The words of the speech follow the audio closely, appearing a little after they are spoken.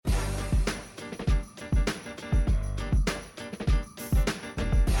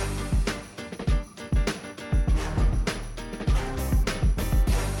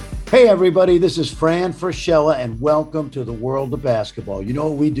Hey, everybody, this is Fran Fraschilla, and welcome to the world of basketball. You know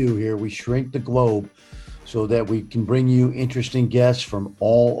what we do here? We shrink the globe so that we can bring you interesting guests from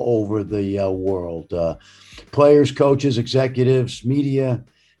all over the world. Players, coaches, executives, media.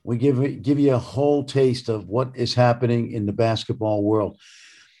 We give you a whole taste of what is happening in the basketball world.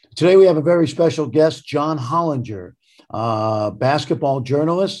 Today, we have a very special guest, John Hollinger, basketball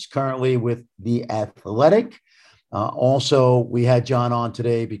journalist, currently with The Athletic. Also, we had John on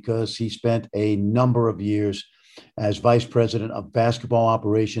today because he spent a number of years as vice president of basketball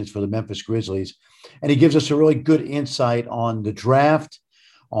operations for the Memphis Grizzlies. And he gives us a really good insight on the draft,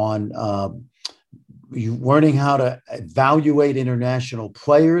 on learning how to evaluate international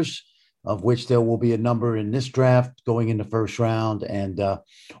players, of which there will be a number in this draft going in the first round. And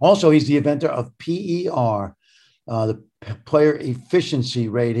also, he's the inventor of PER, the player efficiency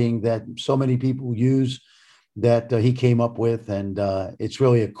rating that so many people use, that he came up with. And it's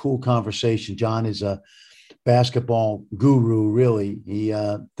really a cool conversation. John is a basketball guru, really. He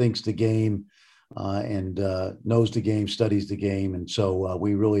thinks the game and knows the game, studies the game. And so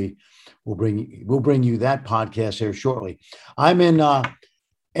we really will bring you that podcast here shortly. I'm in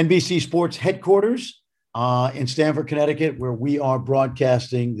NBC Sports headquarters in Stamford, Connecticut, where we are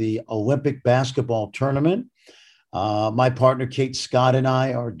broadcasting the Olympic basketball tournament. My partner, Kate Scott, and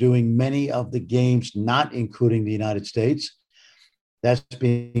I are doing many of the games, not including the United States. That's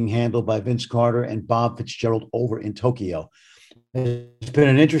being handled by Vince Carter and Bob Fitzgerald over in Tokyo. It's been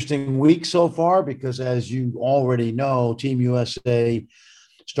an interesting week so far because, as you already know, Team USA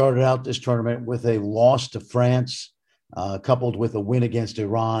started out this tournament with a loss to France, coupled with a win against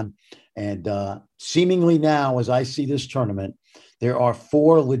Iran. And seemingly now, as I see this tournament, there are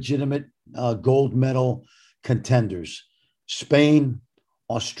four legitimate gold medal contenders: Spain,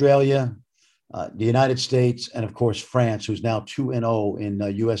 Australia, the United States, and of course France, who's now 2-0 in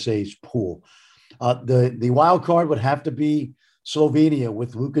USA's pool. The wild card would have to be Slovenia,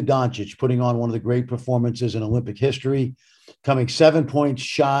 with Luka Doncic putting on one of the great performances in Olympic history, coming 7 points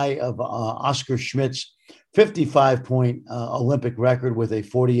shy of Oscar Schmidt's 55-point Olympic record with a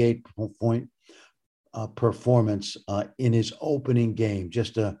 48-point performance in his opening game.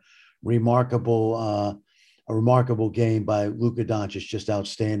 Just a remarkable game by Luka Doncic, just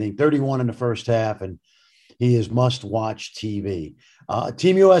outstanding. 31 in the first half, and he is must-watch TV.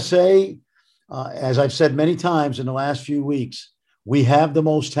 Team USA, as I've said many times in the last few weeks, we have the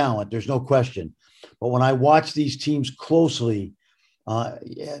most talent. There's no question. But when I watch these teams closely,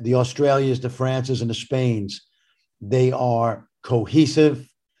 the Australias, the Frances, and the Spains, they are cohesive.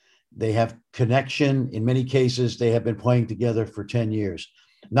 They have connection. In many cases, they have been playing together for 10 years.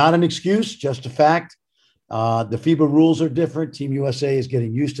 Not an excuse, just a fact. The FIBA rules are different. Team USA is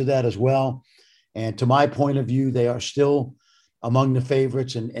getting used to that as well. And to my point of view, they are still among the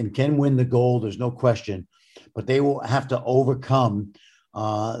favorites and can win the gold. There's no question. But they will have to overcome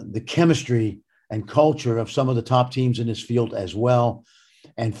the chemistry and culture of some of the top teams in this field as well,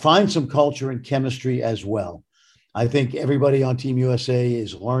 and find some culture and chemistry as well. I think everybody on Team USA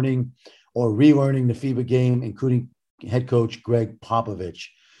is learning or relearning the FIBA game, including head coach Greg Popovich,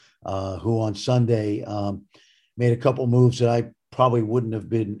 who on Sunday made a couple moves that I probably wouldn't have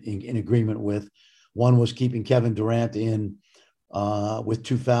been in agreement with. One was keeping Kevin Durant in with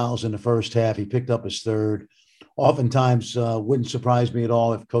 2 fouls in the first half. He picked up his third. Oftentimes, wouldn't surprise me at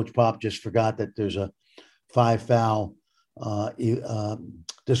all if Coach Pop just forgot that there's a 5-foul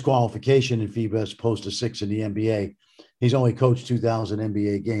disqualification in FIBA as opposed to 6 in the NBA. He's only coached 2,000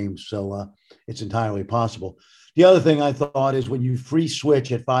 NBA games, so it's entirely possible. The other thing I thought is when you free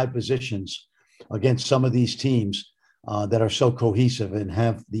switch at 5 positions against some of these teams that are so cohesive and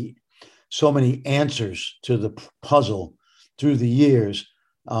have so many answers to the puzzle through the years,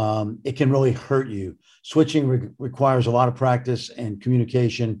 it can really hurt you. Switching requires a lot of practice and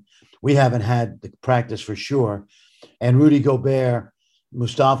communication. We haven't had the practice for sure. And Rudy Gobert,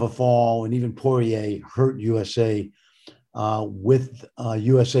 Mustafa Fall, and even Poirier hurt USA with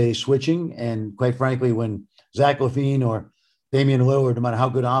USA switching. And quite frankly, when Zach LaVine or Damian Lillard, no matter how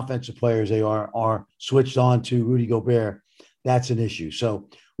good offensive players they are switched on to Rudy Gobert, that's an issue. So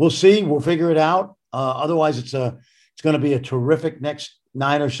we'll see. We'll figure it out. Otherwise, it's going to be a terrific next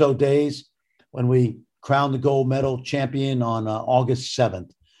 9 or so days when we crown the gold medal champion on August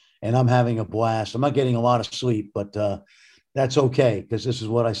 7th. And I'm having a blast. I'm not getting a lot of sleep, but that's okay because this is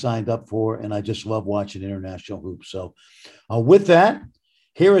what I signed up for, and I just love watching international hoops. So with that,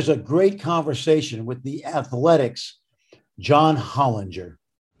 here is a great conversation with the Athletics' John Hollinger.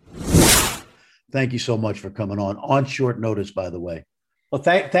 Thank you so much for coming on short notice, by the way. Well,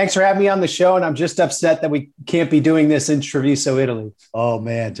 thanks for having me on the show. And I'm just upset that we can't be doing this in Treviso, Italy. Oh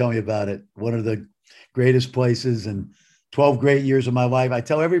man, tell me about it. One of the greatest places and 12 great years of my life. I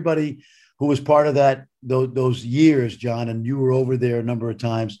tell everybody who was part of that those years, John, and you were over there a number of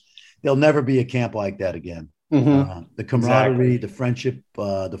times. There'll never be a camp like that again. Mm-hmm. The camaraderie, Exactly. the friendship,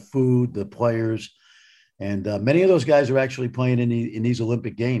 the food, the players, and many of those guys are actually playing in these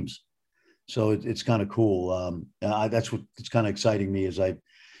Olympic Games. So it's kind of cool. That's what it's kind of exciting me as I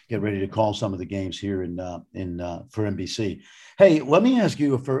get ready to call some of the games here in for NBC. Hey, let me ask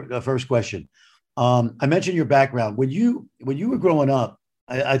you a first question. I mentioned your background when you were growing up.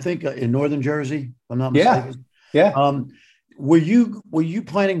 I think in Northern Jersey, if I'm not Yeah. mistaken. Yeah. Um, were you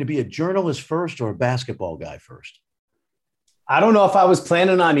planning to be a journalist first or a basketball guy first? I don't know if I was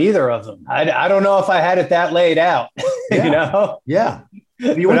planning on either of them. I don't know if I had it that laid out, you Yeah, know, yeah.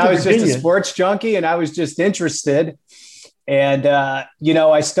 You but went I to was just a Virginia. sports junkie and I was just interested. And,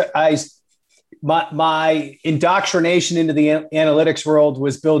 my indoctrination into the analytics world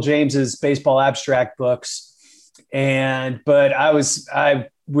was Bill James's baseball abstract books. But I was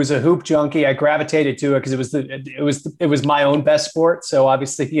a hoop junkie. I gravitated to it because it was my own best sport. So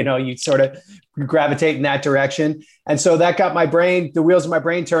obviously, you sort of gravitate in that direction. And so that got the wheels of my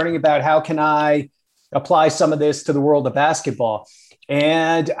brain turning about how can I apply some of this to the world of basketball.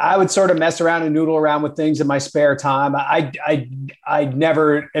 And I would sort of mess around and noodle around with things in my spare time. I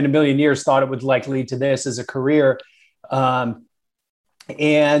never in a million years thought it would like lead to this as a career. Um,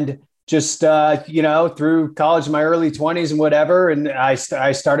 and just through college in my early 20s and whatever, and I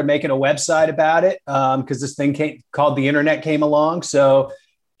started making a website about it because this thing called the internet came along. So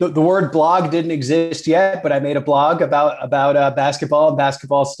the word blog didn't exist yet, but I made a blog about basketball and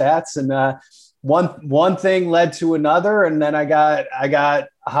basketball stats, and one thing led to another, and then I got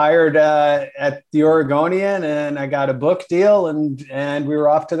hired at the Oregonian, and I got a book deal, and we were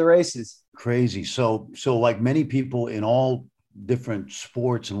off to the races. Crazy. So like many people in all different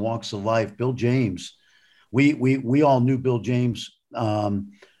sports and walks of life, Bill James, we all knew Bill James. I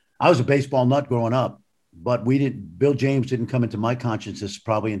was a baseball nut growing up, but we didn't. Bill James didn't come into my consciousness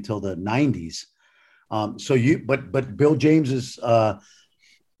probably until the '90s. But Bill James's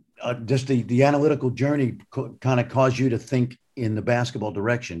just the analytical journey kind of caused you to think in the basketball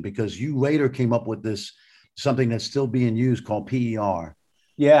direction because you later came up with this something that's still being used called PER.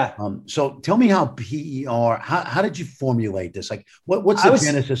 Yeah. So tell me how PER, how did you formulate this? Like what's I the was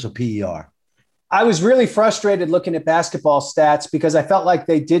genesis of PER? I was really frustrated looking at basketball stats because I felt like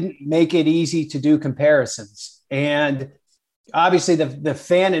they didn't make it easy to do comparisons. And obviously the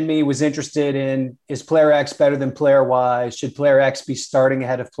fan in me was interested in, is player X better than player Y? Should player X be starting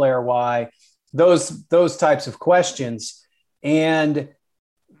ahead of player Y? Those types of questions. And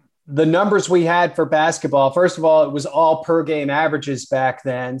the numbers we had for basketball, first of all, it was all per game averages back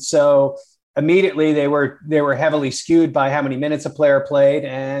then. So immediately they were heavily skewed by how many minutes a player played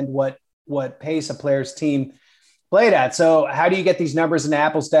and what pace a player's team played at. So how do you get these numbers in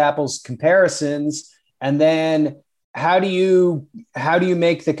apples to apples comparisons? And then how do you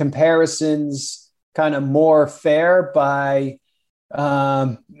make the comparisons kind of more fair by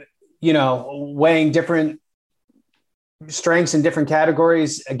weighing different strengths in different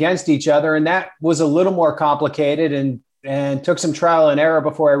categories against each other? And that was a little more complicated and took some trial and error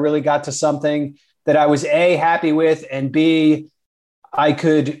before I really got to something that I was A, happy with, and B, I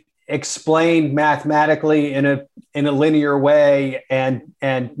could explain mathematically in a linear way and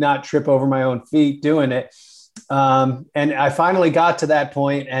not trip over my own feet doing it. And I finally got to that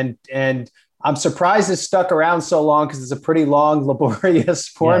point, and I'm surprised it stuck around so long because it's a pretty long, laborious Yes,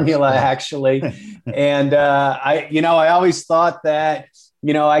 formula, yes. actually. And I always thought that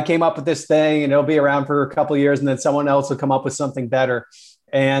I came up with this thing and it'll be around for a couple of years, and then someone else will come up with something better.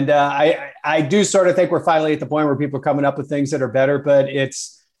 And I do sort of think we're finally at the point where people are coming up with things that are better, but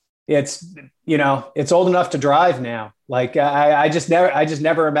it's old enough to drive now. Like I just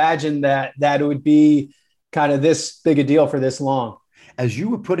never imagined that it would be kind of this big a deal for this long. As you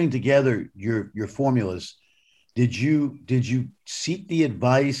were putting together your formulas, did you seek the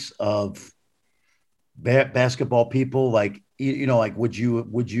advice of basketball people? Like like would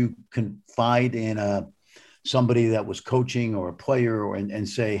you confide in somebody that was coaching or a player and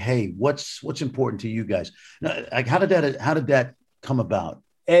say, hey, what's important to you guys? Like how did that come about?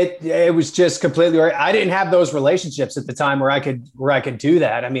 It was just completely right. I didn't have those relationships at the time where I could do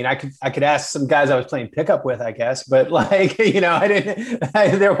that. I mean, I could ask some guys I was playing pickup with, I guess, but like,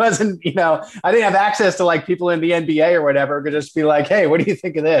 there wasn't, I didn't have access to like people in the NBA or whatever. Could just be like, hey, what do you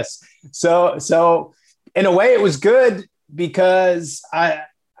think of this? So in a way it was good because I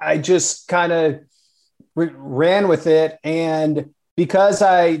just kind of ran with it. And because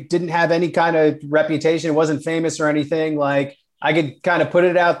I didn't have any kind of reputation, it wasn't famous or anything, like I could kind of put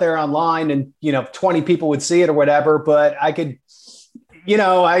it out there online and, 20 people would see it or whatever, but I could,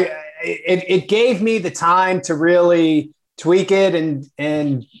 it gave me the time to really tweak it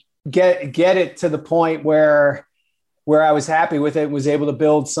and get it to the point where I was happy with it, was able to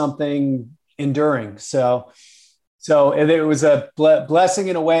build something enduring. So it was a blessing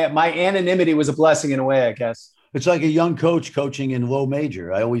in a way. My anonymity was a blessing in a way, I guess. It's like a young coach coaching in low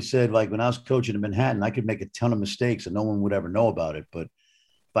major. I always said, like, when I was coaching in Manhattan, I could make a ton of mistakes and no one would ever know about it. But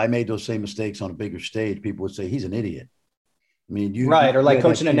if I made those same mistakes on a bigger stage, people would say he's an idiot. I mean, right. Or like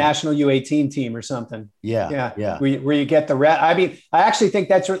coaching a national U18 team or something. Yeah. Where you get the I mean, I actually think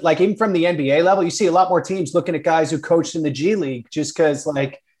that's like, even from the NBA level, you see a lot more teams looking at guys who coached in the G League, just because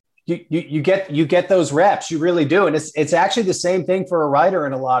like you get those reps. You really do. And it's actually the same thing for a writer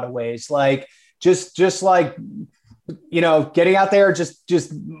in a lot of ways. Like, just like, getting out there, just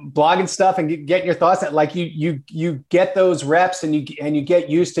blogging stuff and getting your thoughts out. Like you get those reps and you get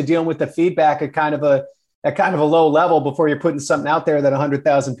used to dealing with the feedback at kind of a low level before you're putting something out there that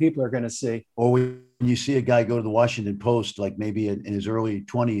 100,000 people are going to see. Or when you see a guy go to the Washington Post, like maybe in his early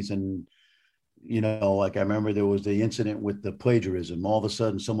 20s, and like I remember there was the incident with the plagiarism. All of a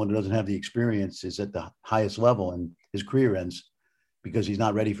sudden, someone who doesn't have the experience is at the highest level, and his career ends because he's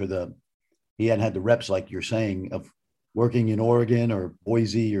not ready he hadn't had the reps, like you're saying, of working in Oregon or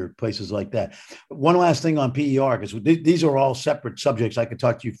Boise or places like that. One last thing on PER, because these are all separate subjects I could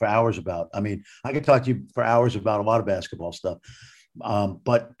talk to you for hours about. I mean, I could talk to you for hours about a lot of basketball stuff.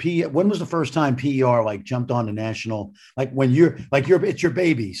 But when was the first time PER like jumped on the national, like when it's your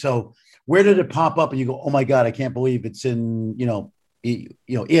baby. So where did it pop up and you go, oh my God, I can't believe it's in,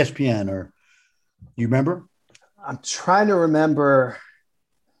 ESPN, or you remember? I'm trying to remember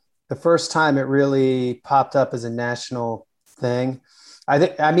the first time it really popped up as a national thing.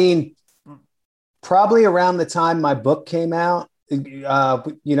 I mean, probably around the time my book came out, when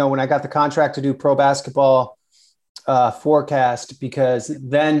I got the contract to do Pro Basketball Forecast, because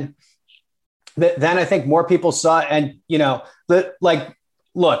then I think more people saw it. And,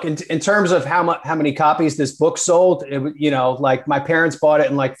 look, in terms of how many copies this book sold, like my parents bought it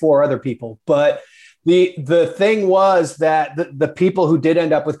and like 4 other people, but the thing was that the people who did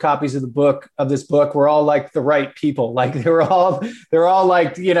end up with copies of this book were all like the right people. Like they're all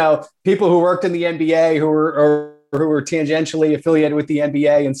like, people who worked in the NBA who were tangentially affiliated with the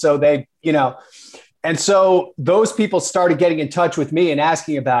NBA. And so and so those people started getting in touch with me and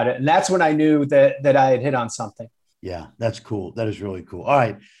asking about it. And that's when I knew that I had hit on something. Yeah, that's cool. That is really cool. All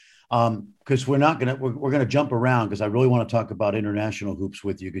right. Because we're going to jump around, because I really want to talk about international hoops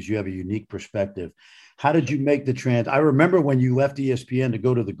with you, because you have a unique perspective. How did you make the I remember when you left ESPN to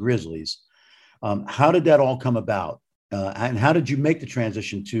go to the Grizzlies. How did that all come about? And how did you make the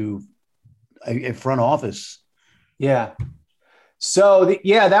transition to a front office? Yeah. So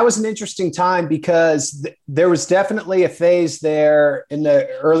that was an interesting time, because there was definitely a phase there in the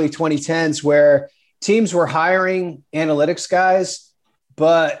early 2010s where teams were hiring analytics guys,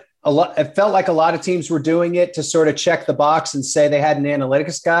 but it felt like a lot of teams were doing it to sort of check the box and say they had an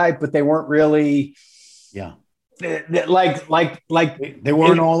analytics guy, but they weren't really, like they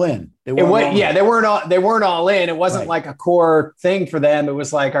weren't all in. They weren't all in. It wasn't like a core thing for them. It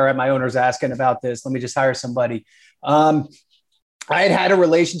was like, all right, my owner's asking about this. Let me just hire somebody. I had a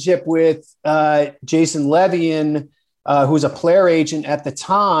relationship with Jason Levian, who was a player agent at the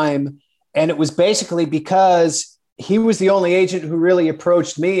time. And it was basically because he was the only agent who really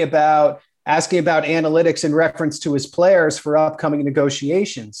approached me about asking about analytics in reference to his players for upcoming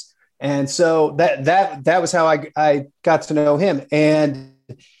negotiations. And so that was how I got to know him. And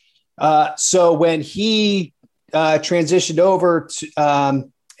so when he transitioned over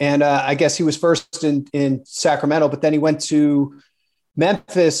to, I guess he was first in Sacramento, but then he went to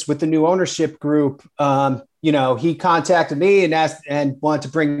Memphis with the new ownership group. He contacted me and asked and wanted to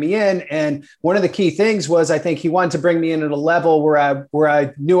bring me in. And one of the key things was, I think he wanted to bring me in at a level where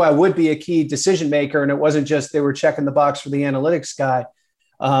I knew I would be a key decision maker. And it wasn't just they were checking the box for the analytics guy.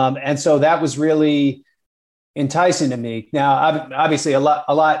 And so that was really enticing to me. Now, obviously a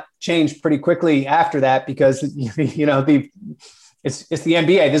lot changed pretty quickly after that, because, it's the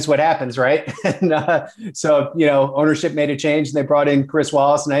NBA. This is what happens, right? And so, ownership made a change and they brought in Chris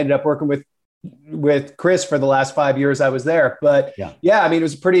Wallace, and I ended up working with Chris for the last 5 years I was there. But I mean, it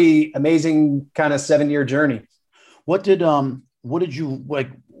was a pretty amazing kind of 7-year journey. What did you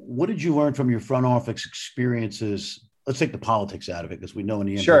learn from your front office experiences? Let's take the politics out of it, because we know in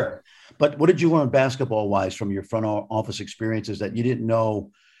the NBA. Sure. But what did you learn basketball wise from your front office experiences that you didn't know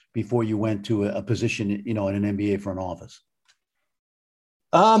before you went to a position, in an NBA front office?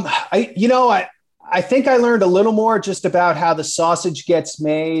 I think I learned a little more just about how the sausage gets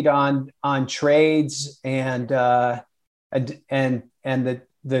made on trades and the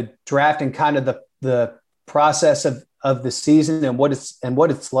draft and kind of the process of the season and what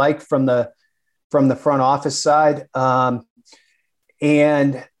it's like from the front office side,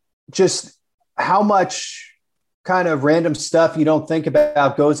 and just how much kind of random stuff you don't think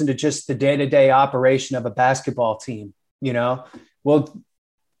about goes into just the day-to-day operation of a basketball team. We'll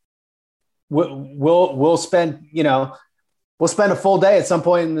spend a full day at some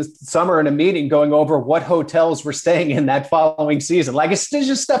point in the summer in a meeting going over what hotels we're staying in that following season. Like it's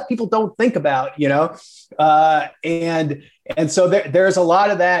just stuff people don't think about, and so there's a lot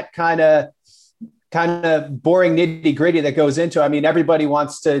of that kind of boring nitty gritty that goes into. I mean, everybody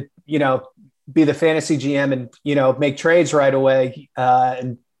wants to, be the fantasy GM and, make trades right away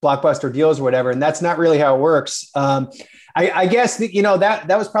and blockbuster deals or whatever. And that's not really how it works. I guess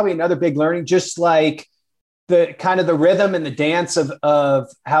that was probably another big learning, just like the kind of the rhythm and the dance of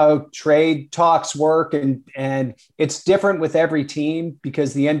how trade talks work. And it's different with every team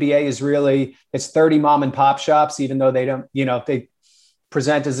because the NBA is really, it's 30 mom and pop shops, even though they don't, they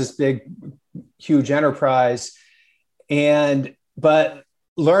present as this big, huge enterprise. But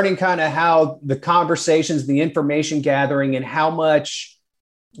learning kind of how the conversations, the information gathering, and how much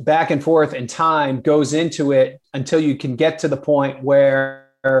back and forth and time goes into it until you can get to the point where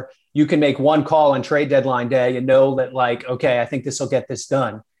you can make one call on trade deadline day and know that, like, okay, I think this will get this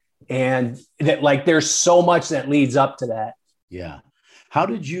done. And that, like, there's so much that leads up to that. Yeah. How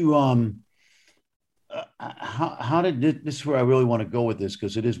did you, how did this is where I really want to go with this,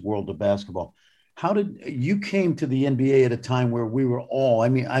 because it is world of basketball. How did you came to the NBA at a time where we were all, I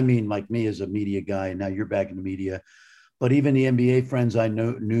mean, like me as a media guy, and now you're back in the media, but even the NBA friends I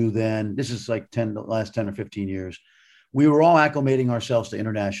knew then, this is like the last 10 or 15 years, we were all acclimating ourselves to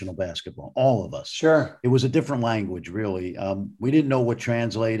international basketball, all of us. Sure. It was a different language, really. We didn't know what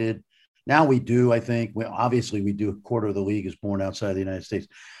translated. Now we do, I think. Obviously, we do. A quarter of the league is born outside the United States.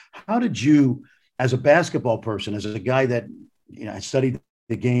 How did you, as a basketball person, as a guy that, I studied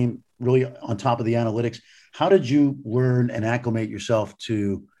the game really on top of the analytics, how did you learn and acclimate yourself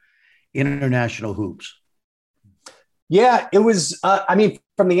to international hoops? Yeah, it was,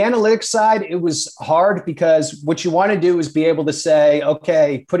 from the analytics side, it was hard because what you want to do is be able to say,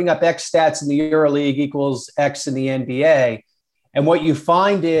 okay, putting up X stats in the EuroLeague equals X in the NBA. And what you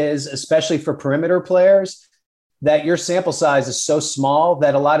find is, especially for perimeter players, that your sample size is so small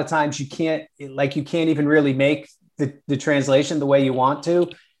that a lot of times you can't even really make the translation the way you want to.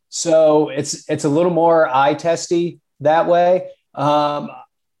 So it's a little more eye testy that way. I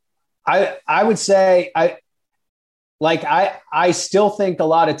would say I still think a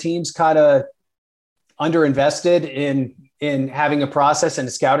lot of teams kind of underinvested in having a process and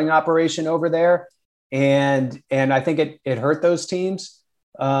a scouting operation over there. And I think it hurt those teams.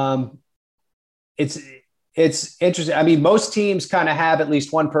 It's interesting. I mean, most teams kind of have at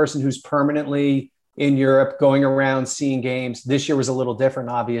least one person who's permanently in Europe going around seeing games. This year was a little different,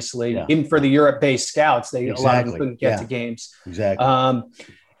 obviously. Yeah. Even for the Europe-based scouts, a lot of them couldn't get to games. Exactly.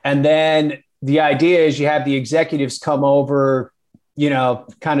 And then the idea is you have the executives come over,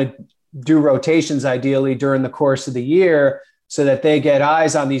 kind of do rotations ideally during the course of the year so that they get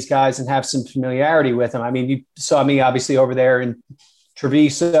eyes on these guys and have some familiarity with them. I mean, you saw me obviously over there in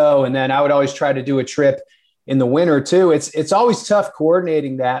Treviso, and then I would always try to do a trip in the winter too. It's always tough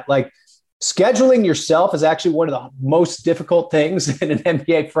coordinating that. Like, scheduling yourself is actually one of the most difficult things in an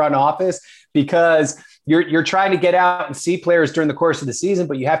NBA front office, because you're trying to get out and see players during the course of the season,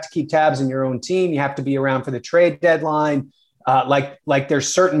 but you have to keep tabs on your own team. You have to be around for the trade deadline. Like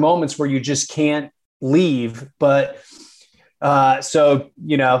there's certain moments where you just can't leave. But so,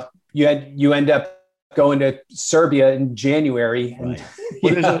 you end up going to Serbia in January and, right.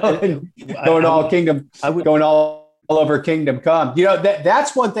 Going all over Kingdom Come.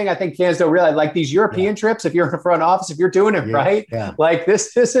 That's one thing I think fans don't realize. Like these European trips, if you're in the front office, if you're doing it right, like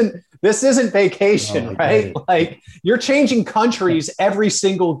this isn't vacation, right? Like you're changing countries every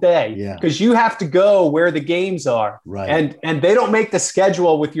single day because you have to go where the games are, right? And they don't make the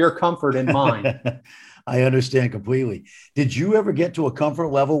schedule with your comfort in mind. I understand completely. Did you ever get to a comfort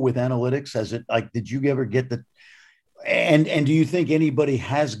level with analytics? Did you ever get and do you think anybody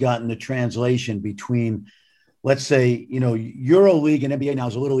has gotten the translation between, let's say, EuroLeague and NBA now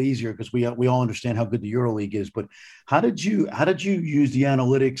is a little easier because we all understand how good the EuroLeague is. But how did you use the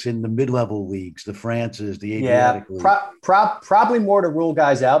analytics in the mid-level leagues, the France's, the Adriatic League? Probably more to rule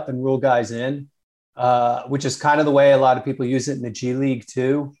guys out than rule guys in, which is kind of the way a lot of people use it in the G League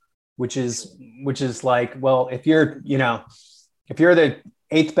too, which is like, well, if you're the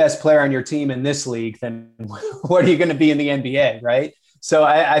eighth best player on your team in this league, then what are you going to be in the NBA, right? So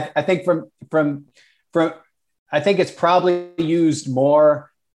I think from I think it's probably used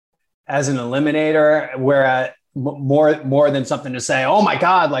more as an eliminator, where more than something to say, oh my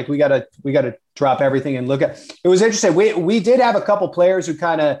God, like we gotta drop everything and look at. It was interesting. We did have a couple players who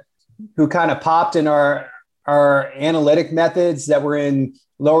kind of popped in our analytic methods that were in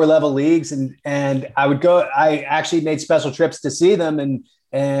lower level leagues, and I actually made special trips to see them,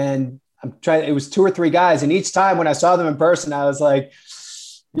 and it was 2 or 3 guys, and each time when I saw them in person, I was like,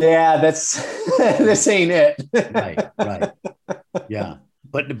 yeah, that's this ain't it. Right. Yeah.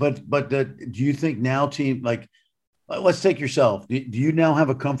 But do you think now, team, like, let's take yourself. Do you now have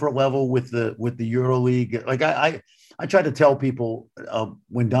a comfort level with the EuroLeague? Like I tried to tell people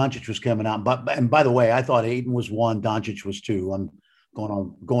when Doncic was coming out, and by the way, I thought Ayton was 1, Doncic was 2. I'm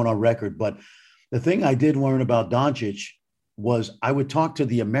going on record. But the thing I did learn about Doncic was I would talk to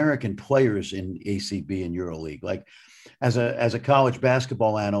the American players in ACB and EuroLeague. Like as a college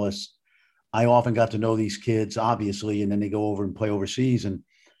basketball analyst, I often got to know these kids, obviously, and then they go over and play overseas. And,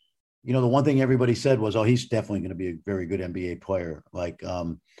 you know, the one thing everybody said was, oh, he's definitely going to be a very good NBA player. Like,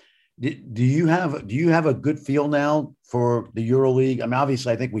 do you have a good feel now for the EuroLeague? I mean,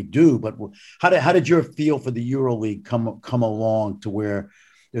 obviously, I think we do, but how did your feel for the EuroLeague come along to where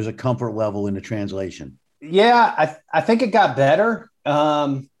there's a comfort level in the translation? Yeah, I think it got better.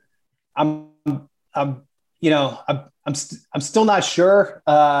 I'm still not sure.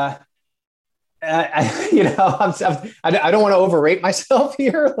 I don't want to overrate myself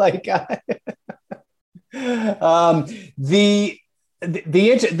here. Like, the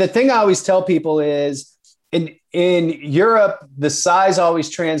thing I always tell people is in Europe, the size always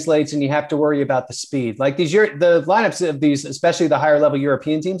translates, and you have to worry about the speed. Like the lineups of these, especially the higher level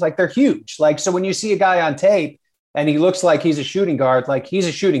European teams, like they're huge. Like, so when you see a guy on tape and he looks like he's a shooting guard, like he's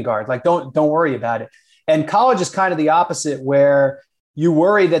a shooting guard. Like, don't worry about it. And college is kind of the opposite, where you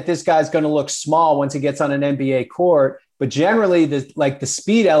worry that this guy's going to look small once he gets on an NBA court, but generally the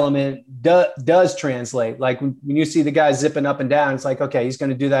speed element does translate. Like when you see the guy zipping up and down, it's like, okay, he's going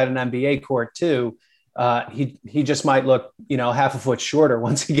to do that in an NBA court too. He just might look, half a foot shorter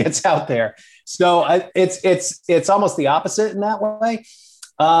once he gets out there. So it's almost the opposite in that way.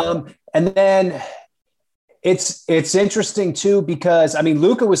 And then it's interesting too, because I mean,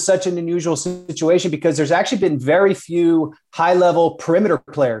 Luka was such an unusual situation because there's actually been very few high level perimeter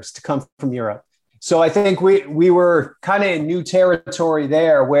players to come from Europe. So I think we were kind of in new territory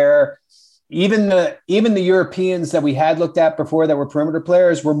there, where even the Europeans that we had looked at before that were perimeter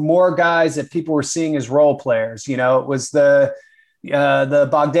players were more guys that people were seeing as role players. It was the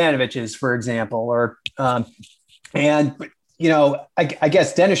Bogdanoviches, for example, I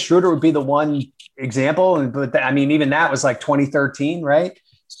guess Dennis Schroeder would be the one example. But I mean, even that was like 2013, right?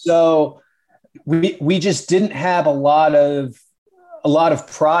 So we just didn't have a lot of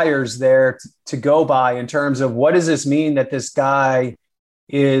priors there to go by in terms of what does this mean that this guy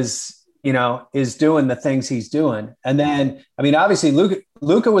is doing the things he's doing. And then, I mean, obviously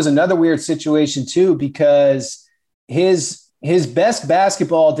Luka was another weird situation too, because his best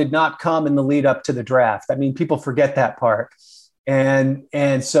basketball did not come in the lead up to the draft. I mean, people forget that part. And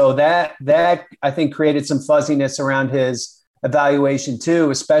so that I think created some fuzziness around his evaluation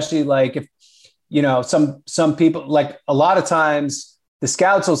too, especially like if, some people, like a lot of times the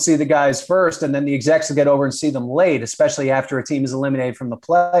scouts will see the guys first and then the execs will get over and see them late, especially after a team is eliminated from the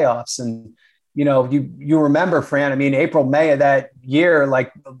playoffs. And, you remember, Fran, I mean, April, May of that year,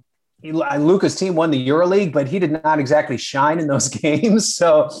 like Luka's team won the EuroLeague, but he did not exactly shine in those games.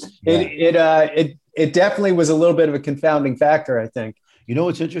 So it definitely was a little bit of a confounding factor, I think.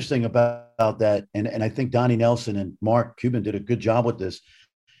 What's interesting about that, and I think Donnie Nelson and Mark Cuban did a good job with this.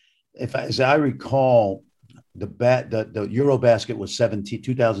 As I recall, the Eurobasket was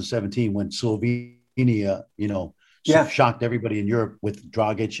 2017 when Slovenia, shocked everybody in Europe with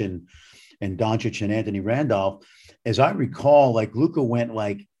Dragic and Doncic and Anthony Randolph. As I recall, like Luka went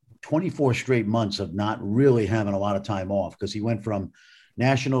like 24 straight months of not really having a lot of time off, because he went from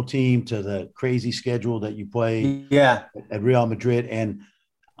national team to the crazy schedule that you play at Real Madrid. And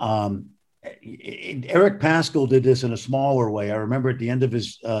Eric Paschall did this in a smaller way. I remember at the end of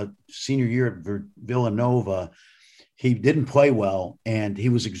his senior year at Villanova, he didn't play well and he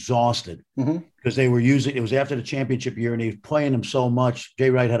was exhausted because they were it was after the championship year and he was playing him so much.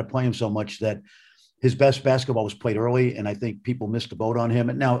 Jay Wright had to play him so much that his best basketball was played early. And I think people missed the boat on him.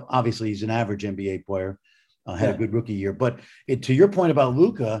 And now obviously he's an average NBA player, had a good rookie year, but to your point about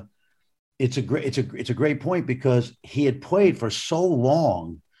Luka, it's a great point because he had played for so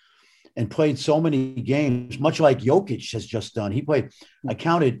long and played so many games, much like Jokic has just done. I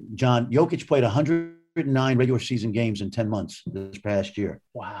counted, John, Jokic played 109 regular season games in 10 months this past year.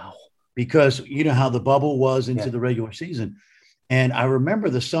 Wow. Because you know how the bubble was into the regular season. And I remember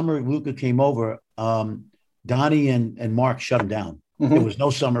the summer Luka came over, Donnie and Mark shut him down. Mm-hmm. There was no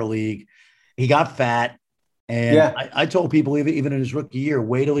summer league. He got fat. And I told people, even in his rookie year,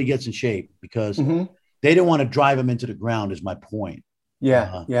 wait till he gets in shape, because they didn't want to drive him into the ground, is my point.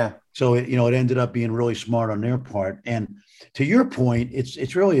 So, it ended up being really smart on their part. And to your point,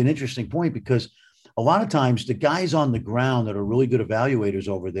 it's really an interesting point, because a lot of times the guys on the ground that are really good evaluators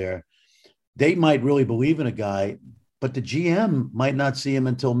over there, they might really believe in a guy, but the GM might not see him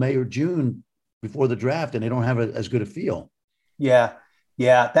until May or June before the draft, and they don't have as good a feel. Yeah.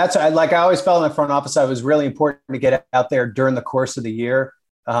 That's I always felt in the front office, it was really important to get out there during the course of the year.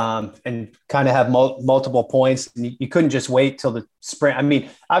 And kind of have multiple points. And you couldn't just wait till the spring.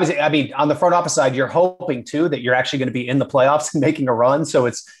 Obviously, on the front office side, you're hoping too that you're actually going to be in the playoffs and making a run. So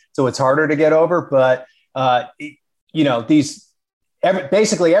it's harder to get over. But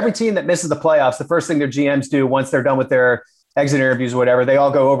basically every team that misses the playoffs, the first thing their GMs do once they're done with their exit interviews or whatever, they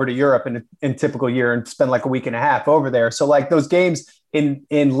all go over to Europe in typical year and spend like a week and a half over there. So like those games in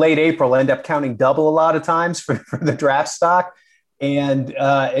late April end up counting double a lot of times for the draft stock. And,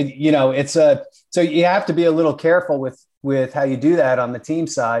 so you have to be a little careful with how you do that on the team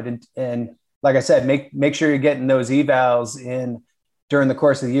side. And like I said, make sure you're getting those evals in during the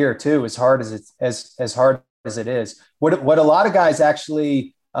course of the year too, as hard as it is. What a lot of guys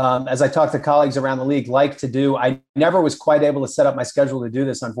actually, as I talk to colleagues around the league, like to do, I never was quite able to set up my schedule to do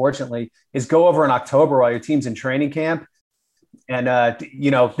this, unfortunately, is go over in October while your team's in training camp. And,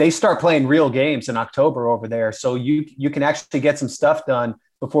 they start playing real games in October over there. So you can actually get some stuff done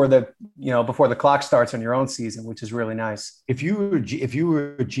before the clock starts on your own season, which is really nice. If you were a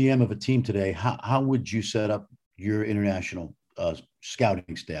GM of a team today, how would you set up your international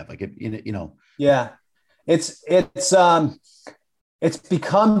scouting staff? Like, Yeah, it's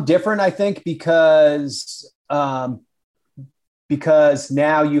become different, I think, because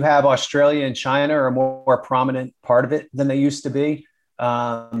now you have Australia and China are a more prominent part of it than they used to be.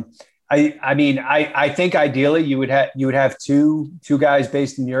 I think ideally you would have two guys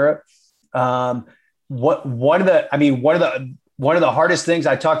based in Europe. One of the hardest things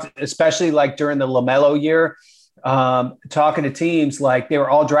I talked, especially like during the LaMelo year, talking to teams, like they were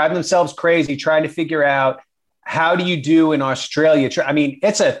all driving themselves crazy trying to figure out, how do you do in Australia?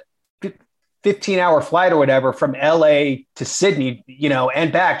 It's a 15-hour flight or whatever from LA to Sydney,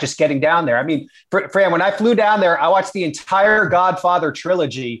 and back, just getting down there. Fran, when I flew down there, I watched the entire Godfather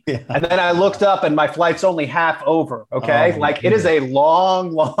trilogy. Yeah. And then I looked up and my flight's only half over. Okay. It is a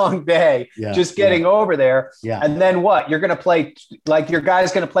long, long day just getting over there. Yeah. And then what? You're going to play, your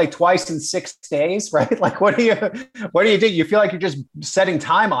guy's going to play twice in 6 days, right? What do you do? You feel like you're just setting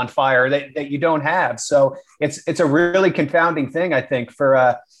time on fire that you don't have. So it's a really confounding thing, I think,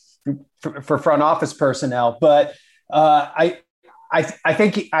 for front office personnel, but I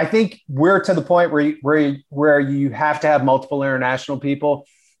think we're to the point where you have to have multiple international people,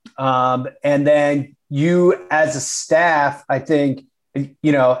 and then you as a staff, I think,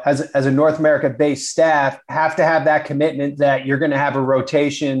 as a North America based staff, have to have that commitment that you're going to have a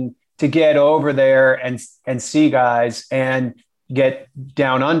rotation to get over there and see guys and get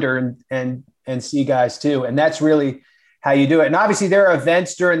down under and see guys too, and that's really how you do it. And obviously there are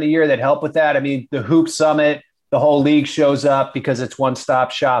events during the year that help with that. The Hoop Summit, the whole league shows up because it's one-stop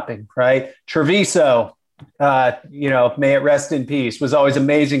shopping, right? Treviso, may it rest in peace, was always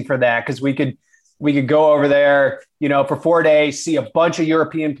amazing for that, because we could go over there, for 4 days, see a bunch of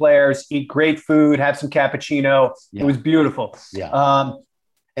European players, eat great food, have some cappuccino. Yeah. It was beautiful. Yeah.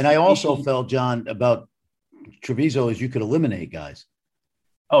 And I also felt, John, about Treviso is you could eliminate guys.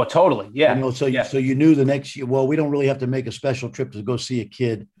 Oh, totally. Yeah. So you knew the next year, well, we don't really have to make a special trip to go see a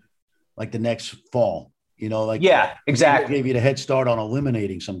kid like the next fall, Yeah, exactly. Gave you the head start on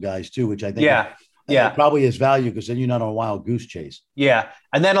eliminating some guys too, which I think probably is value, because then you're not on a wild goose chase. Yeah.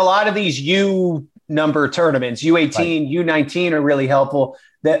 And then a lot of these U number tournaments, U18, right. U19 are really helpful.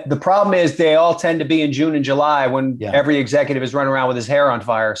 The problem is they all tend to be in June and July when every executive is running around with his hair on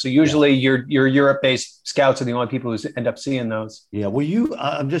fire. So usually your Europe-based scouts are the only people who end up seeing those. Yeah. Well,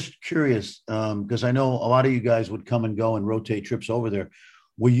 I'm just curious, because I know a lot of you guys would come and go and rotate trips over there.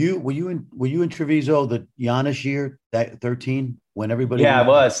 Were you in Treviso the Giannis year, that 13, when everybody? Yeah, I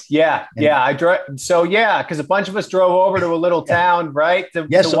was. Yeah. I drove. So because a bunch of us drove over to a little town, right? To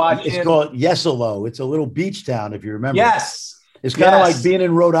watch. It's called Jesolo. It's a little beach town, if you remember. Yes. It's kind of like being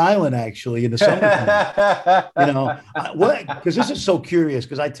in Rhode Island, actually, in the summertime. Because this is so curious,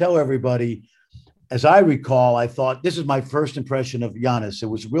 because I tell everybody, as I recall, I thought this is my first impression of Giannis. It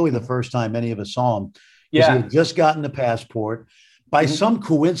was really the first time any of us saw him, because he had just gotten the passport. By some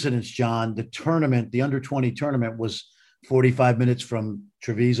coincidence, John, the under-20 tournament was 45 minutes from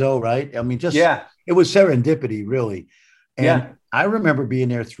Treviso, right? I mean, it was serendipity, really. And I remember being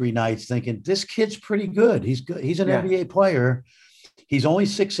there 3 nights thinking, this kid's pretty good. He's good. He's an NBA player. He's only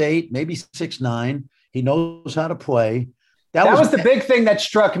 6'8", maybe 6'9". He knows how to play. That was the big thing that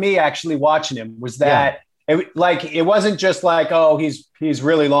struck me actually watching him, was that it wasn't just like, oh, he's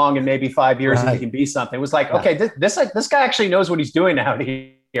really long and maybe 5 years and he can be something. It was like, okay, this guy actually knows what he's doing out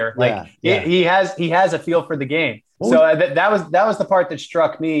here. Like he has a feel for the game. So that was the part that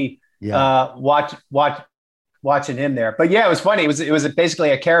struck me. Watching him there. But it was funny. It was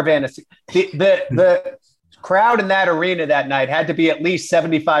basically a caravan. The crowd in that arena that night had to be at least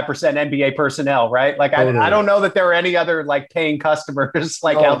 75% NBA personnel, right? Like I don't know that there were any other like paying customers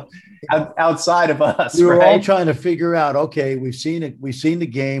outside of us. We were all trying to figure out, okay, we've seen it. We've seen the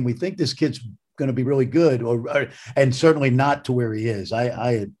game. We think this kid's going to be really good, and certainly not to where he is.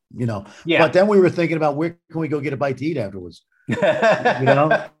 But then we were thinking about, where can we go get a bite to eat afterwards?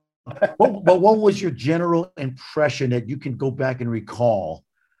 But what was your general impression that you can go back and recall?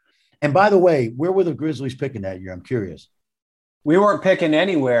 And by the way, where were the Grizzlies picking that year? I'm curious. We weren't picking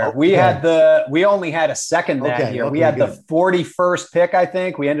anywhere. Okay. We only had a second that year. We had the 41st pick, I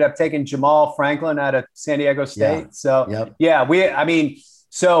think. We ended up taking Jamal Franklin out of San Diego State. So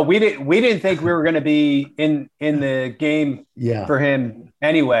we didn't think we were going to be in the game for him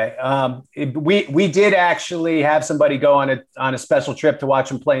anyway. We did actually have somebody go on a special trip to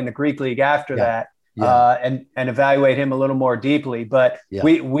watch him play in the Greek League after that. And evaluate him a little more deeply, but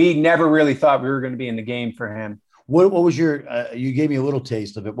we never really thought we were going to be in the game for him. What was your? You gave me a little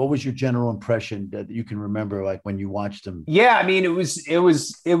taste of it. What was your general impression that you can remember, like when you watched him? Yeah, I mean, it was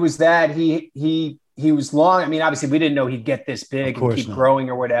that he was long. I mean, obviously, we didn't know he'd get this big and keep growing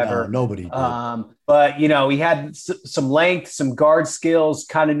or whatever. No, nobody did. But he had some length, some guard skills,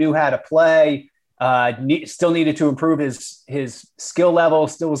 kind of knew how to play. Still needed to improve his skill level,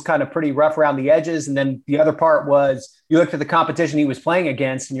 still was kind of pretty rough around the edges. And then the other part was, you looked at the competition he was playing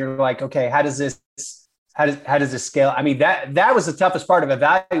against and you're like, okay, how does this scale? I mean, that was the toughest part of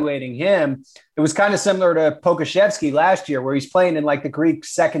evaluating him. It was kind of similar to Pokusevski last year, where he's playing in like the Greek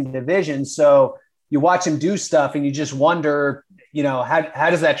second division. So you watch him do stuff and you just wonder, how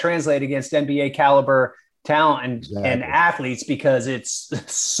does that translate against NBA caliber talent and athletes, because it's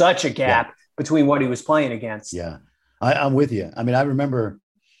such a gap between what he was playing against. Yeah, I'm with you. I mean, I remember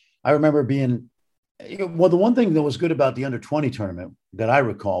being, the one thing that was good about the under-20 tournament that I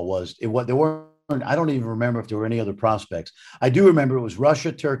recall was there weren't, I don't even remember if there were any other prospects. I do remember it was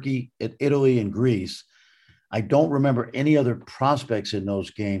Russia, Turkey, Italy, and Greece. I don't remember any other prospects in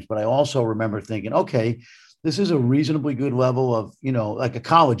those games, but I also remember thinking, okay, this is a reasonably good level of, like a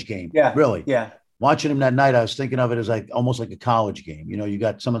college game. Yeah. Really. Yeah. Watching him that night, I was thinking of it as almost like a college game. You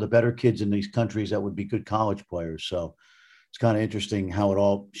got some of the better kids in these countries that would be good college players. So it's kind of interesting how it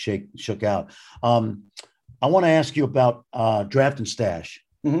all shook out. I want to ask you about draft and stash.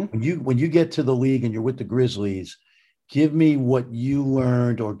 Mm-hmm. When you get to the league and you're with the Grizzlies, give me what you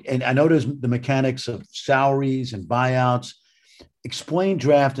learned, and I know there's the mechanics of salaries and buyouts. Explain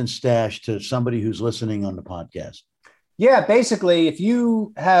draft and stash to somebody who's listening on the podcast. Yeah, basically, if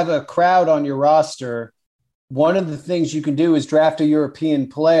you have a crowd on your roster, one of the things you can do is draft a European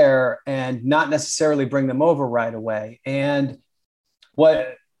player and not necessarily bring them over right away. And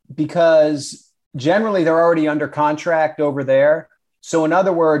because generally they're already under contract over there. So in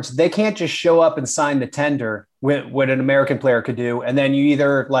other words, they can't just show up and sign the tender with what an American player could do. And then you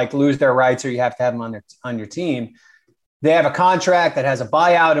either like lose their rights or you have to have them on your team. They have a contract that has a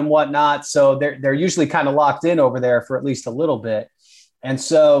buyout and whatnot. So they're usually kind of locked in over there for at least a little bit. And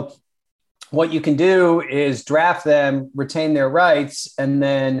so what you can do is draft them, retain their rights, and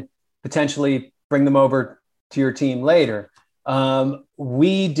then potentially bring them over to your team later.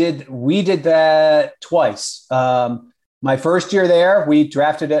 We did that twice. My first year there, we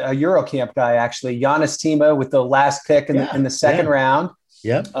drafted a Eurocamp guy, actually, Giannis Tima, with the last pick in the second round.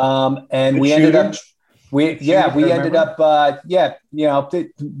 Yep. And we ended up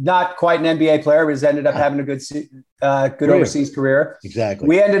not quite an NBA player, but ended up having a good overseas career. Exactly.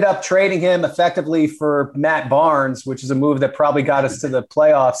 We ended up trading him effectively for Matt Barnes, which is a move that probably got us to the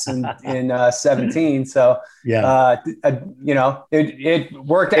playoffs in 17. So, it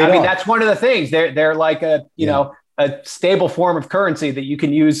worked. I mean, that's one of the things. They're like a stable form of currency that you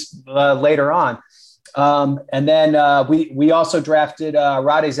can use later on. And then we also drafted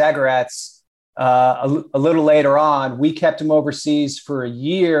Rade Zagorac a little later on. We kept him overseas for a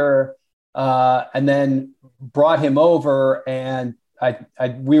year and then brought him over. And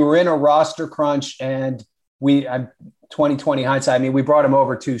we were in a roster crunch, and 2020 hindsight, I mean, we brought him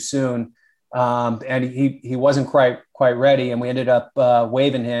over too soon. And he wasn't quite ready, and we ended up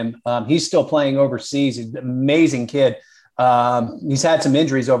waiving him. He's still playing overseas. He's an amazing kid. He's had some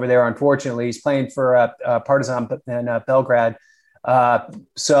injuries over there, unfortunately. He's playing for Partizan in Belgrade. But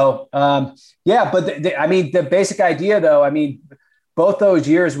I mean, the basic idea, though, I mean, both those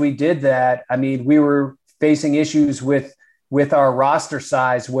years we did that. I mean, we were facing issues with our roster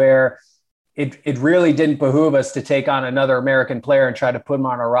size where it really didn't behoove us to take on another American player and try to put him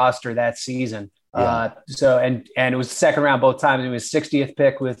on our roster that season. Yeah. And it was the second round both times. It was 60th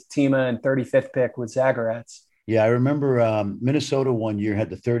pick with Tima and 35th pick with Zagorac. Yeah, I remember Minnesota one year had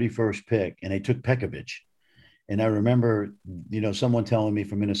the 31st pick, and they took Pekovic. And I remember, someone telling me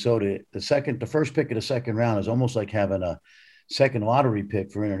from Minnesota, the first pick of the second round is almost like having a second lottery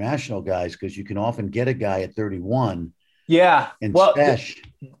pick for international guys, because you can often get a guy at 31. Yeah. And well, stash.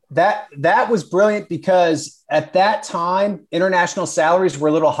 That was brilliant, because at that time, international salaries were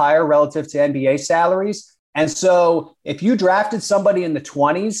a little higher relative to NBA salaries. And so if you drafted somebody in the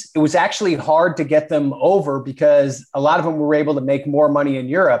 20s, it was actually hard to get them over, because a lot of them were able to make more money in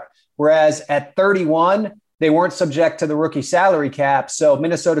Europe. Whereas at 31, they weren't subject to the rookie salary cap. So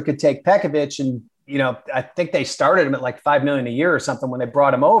Minnesota could take Pekovic, and, I think they started him at like $5 million a year or something when they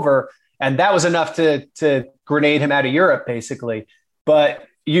brought him over. And that was enough to grenade him out of Europe, basically. But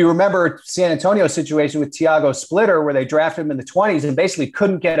you remember San Antonio's situation with Thiago Splitter, where they drafted him in the 20s and basically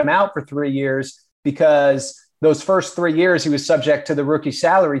couldn't get him out for 3 years, because those first 3 years he was subject to the rookie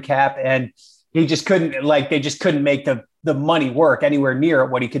salary cap, and he just couldn't, they just couldn't make the money work anywhere near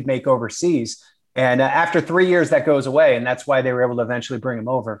what he could make overseas. And after 3 years, that goes away. And that's why they were able to eventually bring him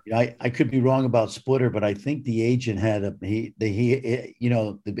over. I could be wrong about Splitter, but I think the agent had the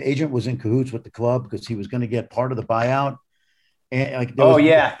agent was in cahoots with the club, because he was going to get part of the buyout. And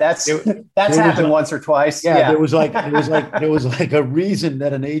that's happened once or twice. Yeah, there was like a reason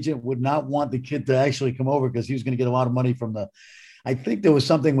that an agent would not want the kid to actually come over, because he was going to get a lot of money from I think there was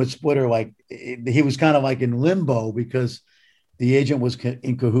something with Splitter, he was kind of like in limbo, because the agent was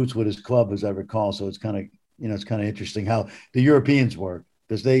in cahoots with his club, as I recall. So it's kind of, it's kind of interesting how the Europeans work,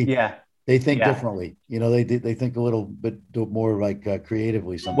 because they think differently. They think a little bit more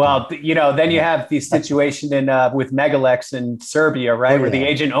creatively sometimes. Well, then you have the situation with Megalex in Serbia, right, where the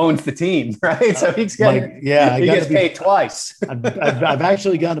agent owns the team, right? So he gets paid twice. I've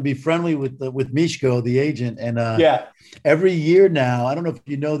actually gotten to be friendly with Mishko, the agent, and every year now, I don't know if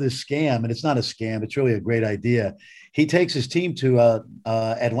you know this scam, and it's not a scam. It's really a great idea. He takes his team to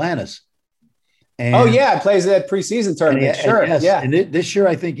Atlantis. And, plays that preseason tournament. Sure. Yes. Yeah. And this year,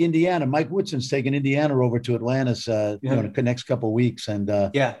 I think Indiana, Mike Woodson's taking Indiana over to Atlantis in the next couple of weeks. And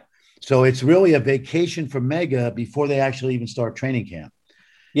so it's really a vacation for Mega before they actually even start training camp.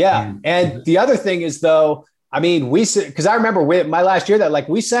 Yeah. And the other thing is, though, I mean, because I remember my last year that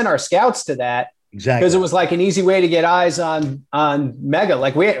we sent our scouts to that. Exactly. Because it was like an easy way to get eyes on Mega.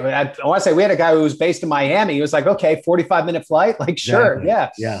 I want to say we had a guy who was based in Miami. He was like, okay, 45-minute flight. Sure. Exactly.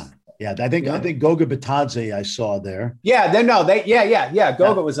 Yeah. Yeah. I think Goga Batadze I saw there. Yeah.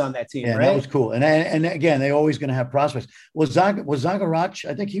 Goga was on that team. Yeah, right? That was cool. And again, they're always going to have prospects. Was Zagorac?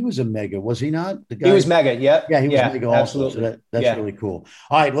 I think he was a Mega. Was he not? The guy? He was Mega. Yeah. Yeah. He was Mega also. Absolutely. So that's really cool.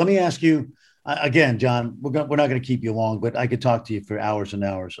 All right. Let me ask you again, John, we're not going to keep you long, but I could talk to you for hours and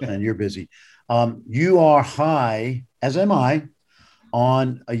hours, and you're busy. You are high, as am I,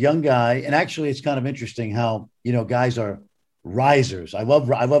 on a young guy. And actually, it's kind of interesting how, guys are risers. I love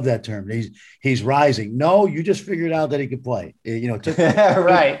that term. He's rising. No, you just figured out that he could play.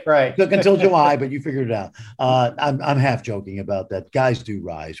 Right. Took until July, but you figured it out. I'm half joking about that. Guys do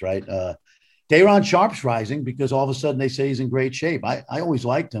rise, right? Day'Ron Sharpe's rising, because all of a sudden they say he's in great shape. I always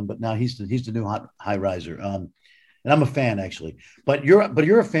liked him, but now he's the new high riser. And I'm a fan, actually. But you're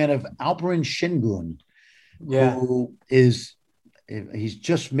a fan of Alperen Şengün, who he's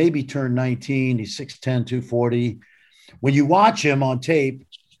just maybe turned 19. He's 6'10", 240. When you watch him on tape,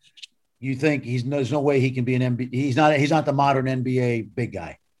 you think there's no way he can be an NBA. He's not the modern NBA big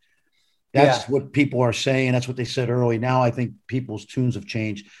guy. That's what people are saying. That's what they said early. Now I think people's tunes have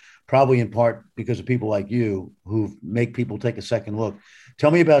changed, probably in part because of people like you who make people take a second look.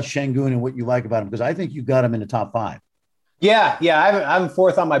 Tell me about Şengün and what you like about him, because I think you got him in the top 5. Yeah. I'm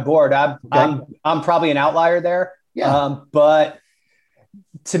fourth on my board. I'm probably an outlier there. Yeah. But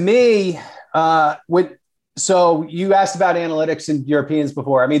to me, So you asked about analytics and Europeans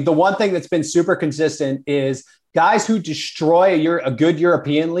before. I mean, the one thing that's been super consistent is guys who destroy a good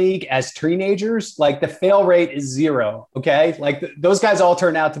European league as teenagers, like the fail rate is zero. Okay. Like those guys all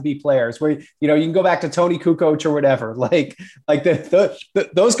turn out to be players where, you can go back to Tony Kukoc or whatever,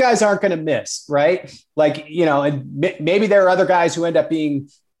 those guys aren't going to miss. Right. Like, and maybe there are other guys who end up being,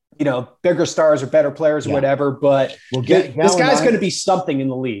 bigger stars or better players or whatever, but this guy's going to be something in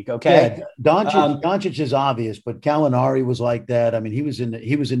the league. Okay. Yeah, Doncic is obvious, but Gallinari was like that. I mean, he was in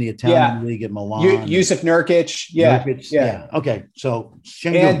the Italian league at Milan. Yusuf Nurkic. Yeah. Yeah. Okay. So,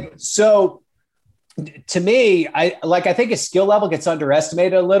 to me, I think his skill level gets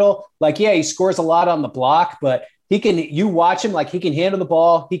underestimated a little. Like, yeah, he scores a lot on the block, but you watch him, like he can handle the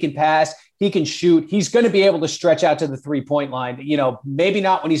ball, he can pass, he can shoot. He's going to be able to stretch out to the 3-point line, maybe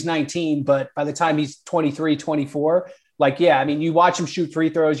not when he's 19, but by the time he's 23, 24, you watch him shoot free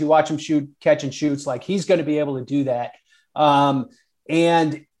throws, you watch him shoot catch and shoots, like he's going to be able to do that.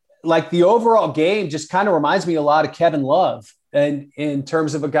 And like the overall game just kind of reminds me a lot of Kevin Love, and in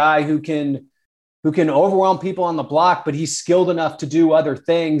terms of a guy who can overwhelm people on the block, but he's skilled enough to do other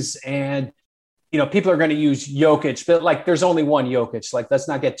things. And people are going to use Jokic, but like there's only one Jokic. Like, let's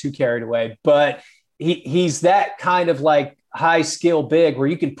not get too carried away. But he's that kind of like high skill big where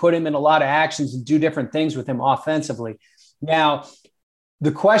you can put him in a lot of actions and do different things with him offensively. Now,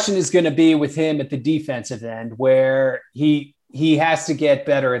 the question is going to be with him at the defensive end, where he has to get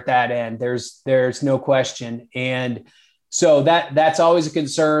better at that end. There's no question. And so that's always a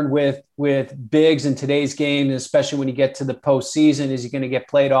concern with bigs in today's game, especially when you get to the postseason. Is he going to get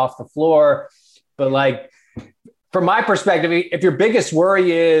played off the floor? But like, from my perspective, if your biggest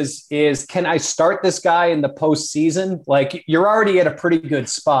worry is can I start this guy in the postseason? Like, you're already at a pretty good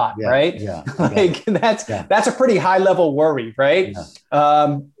spot, right? Yeah. That's a pretty high level worry, right?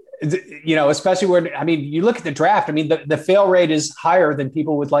 Yeah. Especially you look at the draft. I mean, the fail rate is higher than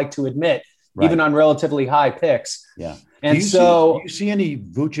people would like to admit, even on relatively high picks. Yeah. And do you see any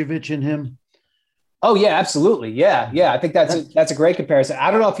Vucevic in him? Oh yeah, absolutely. Yeah. I think that's a great comparison.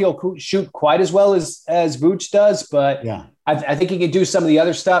 I don't know if he'll shoot quite as well as Vooch does, but yeah, I think he can do some of the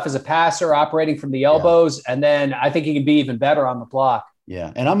other stuff as a passer, operating from the elbows, and then I think he can be even better on the block.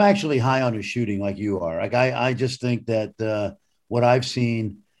 Yeah, and I'm actually high on his shooting, like you are. Like I just think that what I've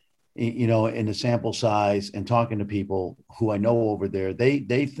seen, in the sample size and talking to people who I know over there,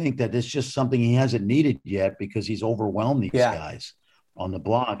 they think that it's just something he hasn't needed yet because he's overwhelmed these guys on the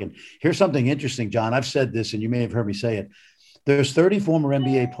block. And here's something interesting, John. I've said this, and you may have heard me say it. There's 30 former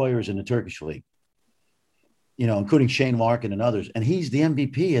NBA players in the Turkish league, including Shane Larkin and others. And he's the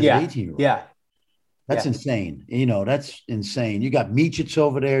MVP as an 18-year-old. Yeah. That's insane. That's insane. You got Micic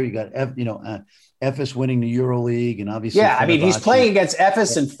over there. You got, Efes winning the EuroLeague, and obviously. Yeah. I mean, he's playing against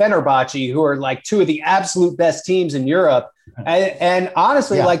Efes and Fenerbahce, who are like two of the absolute best teams in Europe. And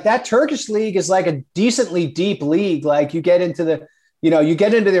honestly, like that Turkish league is like a decently deep league. Like you get into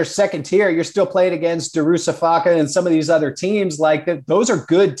their second tier, you're still playing against Darüşşafaka and some of these other teams. Like those are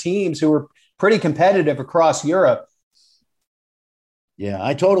good teams who are pretty competitive across Europe. Yeah,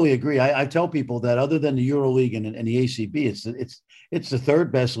 I totally agree. I tell people that other than the EuroLeague and the ACB, it's the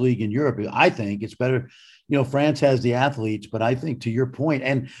third best league in Europe. I think it's better. France has the athletes, but I think, to your point,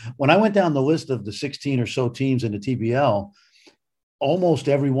 and when I went down the list of the 16 or so teams in the TBL, almost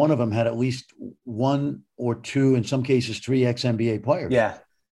every one of them had at least one or two, in some cases, 3 ex-NBA players. Yeah.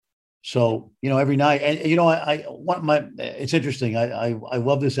 So, every night, and, it's interesting. I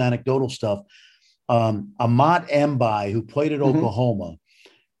love this anecdotal stuff. Amat Mbaye, who played at Oklahoma,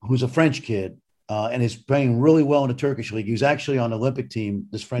 who's a French kid and is playing really well in the Turkish league. He was actually on the Olympic team,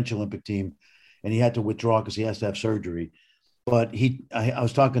 this French Olympic team, and he had to withdraw because he has to have surgery. But I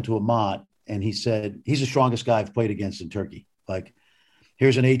was talking to Amat, and he said, he's the strongest guy I've played against in Turkey. Like,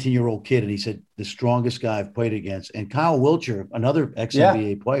 here's an 18-year-old kid, and he said, the strongest guy I've played against. And Kyle Wiltshire, another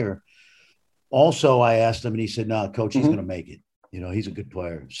ex-NBA player, also I asked him, and he said, no, coach, he's going to make it. He's a good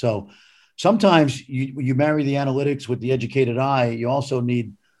player. So sometimes you marry the analytics with the educated eye. You also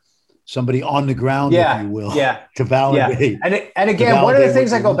need somebody on the ground, if you will, to validate. Yeah. And again, one of the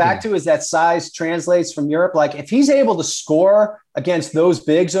things I go back to is that size translates from Europe. Like if he's able to score against those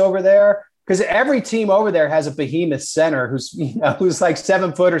bigs over there, because every team over there has a behemoth center who's like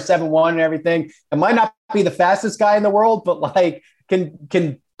 7 foot or 7'1" and everything. It might not be the fastest guy in the world, but like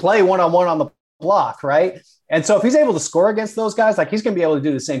can play one-on-one on the block, right? And so if he's able to score against those guys, like he's going to be able to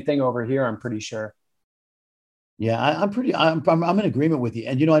do the same thing over here, I'm pretty sure. Yeah, I'm in agreement with you.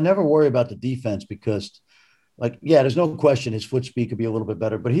 And, I never worry about the defense because, there's no question his foot speed could be a little bit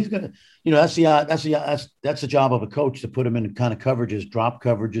better, but he's going to, that's the job of a coach to put him in kind of coverages, drop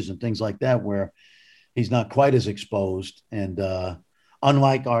coverages and things like that, where, he's not quite as exposed. And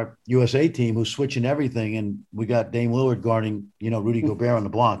unlike our USA team, who's switching everything, and we got Dame Lillard guarding, Rudy Gobert on the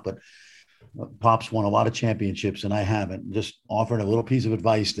block, but Pop's won a lot of championships, and I haven't. Just offering a little piece of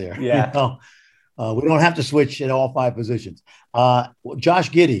advice there. Yeah. We don't have to switch at all 5 positions. Josh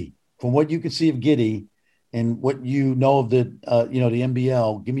Giddey, from what you can see of Giddey and what you know of the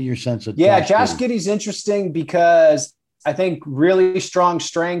NBL, give me your sense of Josh Giddey's interesting because I think really strong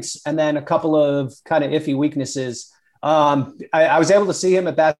strengths and then a couple of kind of iffy weaknesses. I was able to see him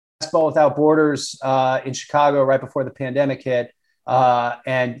at Basketball Without Borders in Chicago right before the pandemic hit.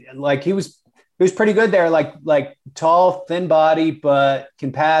 And like he was pretty good there, like tall, thin body, but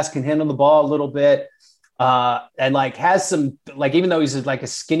can pass, can handle the ball a little bit. And like has some, like, even though he's like a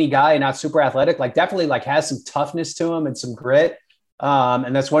skinny guy and not super athletic, like definitely like has some toughness to him and some grit.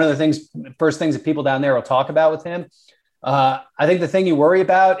 And that's one of the first things that people down there will talk about with him. I think the thing you worry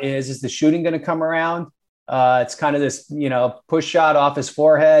about is the shooting going to come around? It's kind of this, push shot off his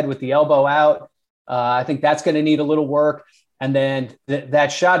forehead with the elbow out. I think that's going to need a little work. And then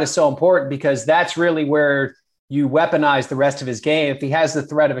that shot is so important because that's really where you weaponize the rest of his game. If he has the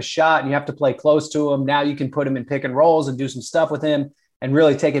threat of a shot and you have to play close to him, now you can put him in pick and rolls and do some stuff with him and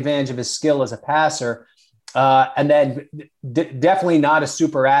really take advantage of his skill as a passer. And then definitely not a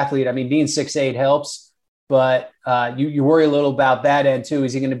super athlete. I mean, being 6'8" helps, but you worry a little about that end too.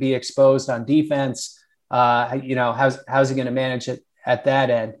 Is he going to be exposed on defense? How's he going to manage it at that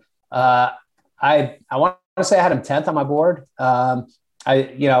end? I want to say I had him 10th on my board. I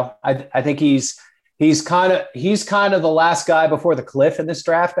think he's kind of the last guy before the cliff in this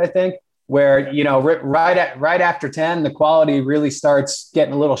draft. I think where right after 10, the quality really starts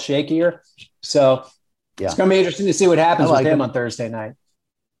getting a little shakier. So it's going to be interesting to see what happens with him on Thursday night.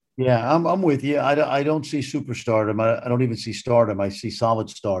 Yeah, I'm with you. I don't see superstardom. I don't even see stardom. I see solid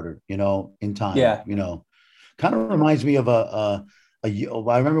starter. In time. Yeah. Kind of reminds me of I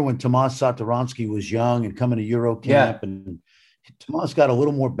remember when Tomas Satoransky was young and coming to Euro camp, and Tomas got a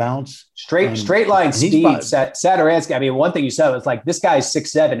little more bounce. Straight line speed. Satoransky. I mean, one thing you said was like this guy's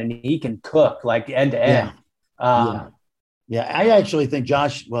 6'7" and he can cook like end to end. Yeah, I actually think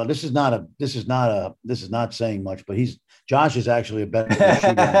Josh. Well, this is not saying much, but Josh is actually a better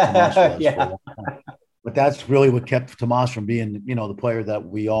shooter than Tomas was. Yeah. But that's really what kept Tomas from being, the player that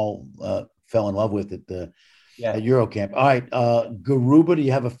we all fell in love with at the Eurocamp. All right, Garuba. Do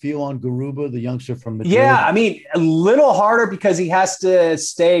you have a feel on Garuba, the youngster from Madrid? Yeah, I mean, a little harder because he has to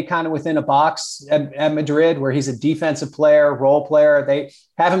stay kind of within a box at Madrid, where he's a defensive player, role player. They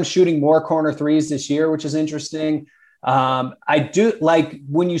have him shooting more corner threes this year, which is interesting. I do like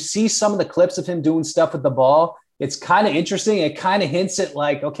when you see some of the clips of him doing stuff with the ball. It's kind of interesting. It kind of hints at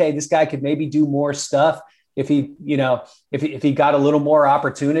like, okay, this guy could maybe do more stuff if he got a little more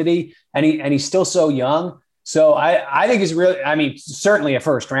opportunity, and he's still so young. So I think he's really, I mean, certainly a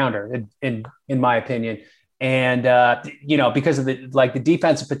first rounder in my opinion. And, because of the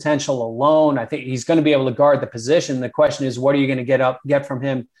defensive potential alone, I think he's going to be able to guard the position. The question is, what are you going to get from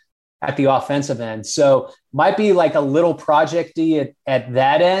him at the offensive end? So might be like a little projecty at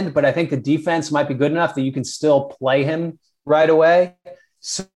that end, but I think the defense might be good enough that you can still play him right away.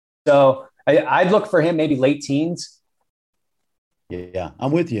 So I'd look for him maybe late teens. Yeah,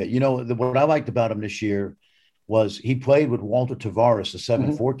 I'm with you. What I liked about him this year was he played with Walter Tavares, the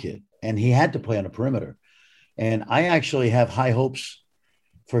 7'4" kid, and he had to play on the perimeter. And I actually have high hopes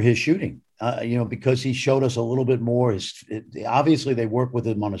for his shooting, because he showed us a little bit more. Obviously, they work with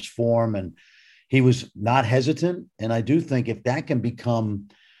him on his form, and he was not hesitant. And I do think if he can be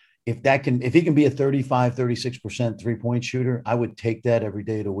a 35, 36% three-point shooter, I would take that every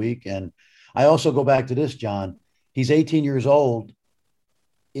day of the week. And I also go back to this, John. He's 18 years old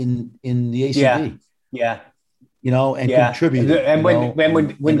in the ACB. Yeah. Contribute. And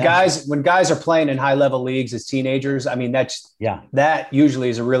when guys are playing in high level leagues as teenagers, I mean, that usually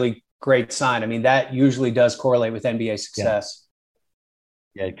is a really great sign. I mean, that usually does correlate with NBA success.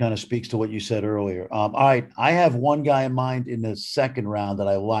 Yeah, it kind of speaks to what you said earlier. All right, I have one guy in mind in the second round that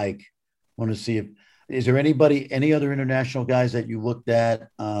I like. Want to see is there any other international guys that you looked at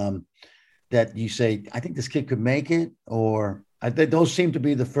that you say, I think this kid could make it, or I think those seem to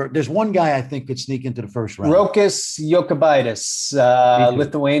be the first. There's one guy I think could sneak into the first round. Rokas Jokubaitis,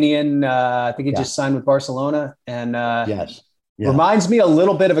 Lithuanian. I think he just signed with Barcelona, and yes. Yeah. Reminds me a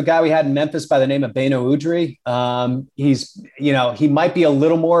little bit of a guy we had in Memphis by the name of Beno Udrih. He might be a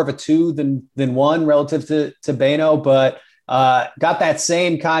little more of a 2 than 1 relative to Beno, but got that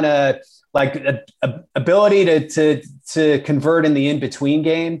same kind of like ability to convert in the in-between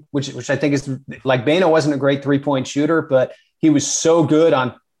game, which I think is like Beno wasn't a great 3-point shooter, but he was so good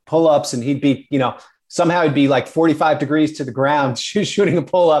on pull-ups, and he'd be, somehow it'd be like 45 degrees to the ground, shooting a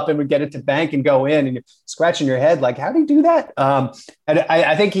pull up and would get it to bank and go in, and you're scratching your head like, how do you do that? And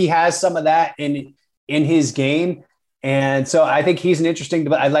I think he has some of that in his game. And so I think he's an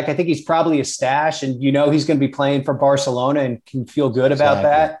interesting, I think he's probably a stash, and he's going to be playing for Barcelona and can feel good about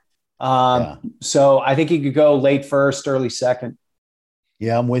that. So I think he could go late first, early second.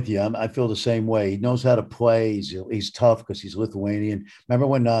 Yeah, I'm with you. I feel the same way. He knows how to play. He's tough because he's Lithuanian. Remember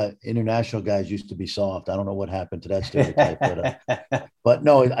when international guys used to be soft? I don't know what happened to that stereotype, but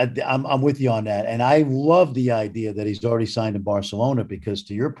no, I'm with you on that. And I love the idea that he's already signed in Barcelona, because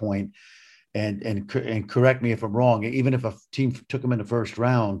to your point, and correct me if I'm wrong, even if a team took him in the first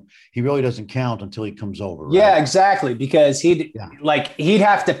round, he really doesn't count until he comes over. Right? Yeah, exactly. Because he'd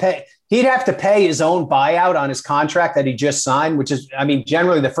have to pay his own buyout on his contract that he just signed, which is,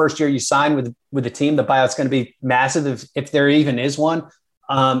 generally the first year you sign with a team, the buyout's going to be massive if there even is one.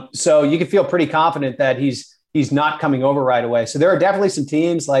 So you can feel pretty confident that he's not coming over right away. So there are definitely some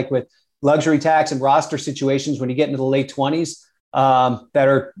teams, like with luxury tax and roster situations, when you get into the late 20s, that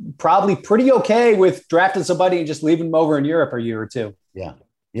are probably pretty okay with drafting somebody and just leaving them over in Europe a year or two. Yeah.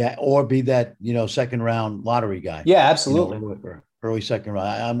 Yeah. Or be that, second round lottery guy. Yeah, absolutely. Early second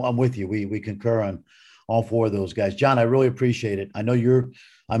round. I'm with you. We concur on all four of those guys. John, I really appreciate it. I know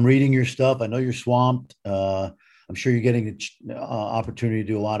I'm reading your stuff. I know you're swamped. I'm sure you're getting the opportunity to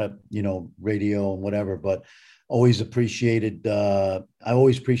do a lot of, radio and whatever, but always appreciated. I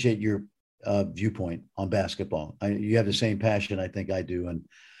always appreciate your viewpoint on basketball. You have the same passion I think I do, and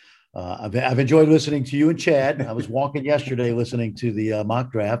I've enjoyed listening to you and Chad. I was walking yesterday listening to the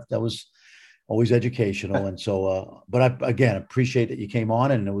mock draft. That was always educational, and so. But I again appreciate that you came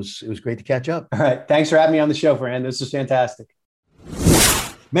on, and it was great to catch up. All right, thanks for having me on the show, Fran. This is fantastic.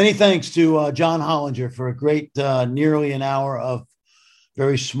 Many thanks to John Hollinger for a great nearly an hour of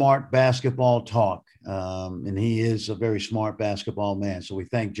very smart basketball talk. And he is a very smart basketball man. So we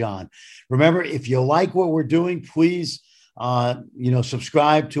thank John. Remember, if you like what we're doing, please,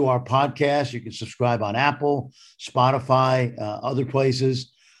 subscribe to our podcast. You can subscribe on Apple, Spotify, other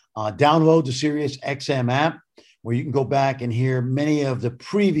places. Download the SiriusXM app, where you can go back and hear many of the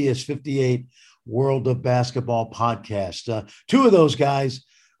previous 58 World of Basketball podcasts. Two of those guys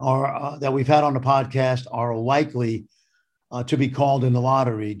are that we've had on the podcast are likely to be called in the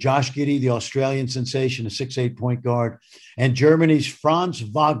lottery. Josh Giddey, the Australian sensation, a 6'8" point guard, and Germany's Franz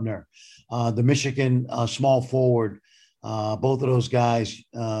Wagner, the Michigan small forward. Both of those guys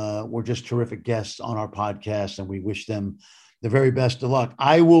were just terrific guests on our podcast, and we wish them the very best of luck.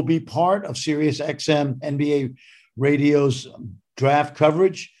 I will be part of SiriusXM NBA Radio's draft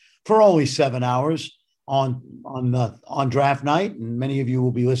coverage for only 7 hours on draft night, and many of you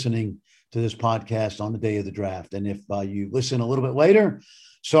will be listening to this podcast on the day of the draft. And if you listen a little bit later,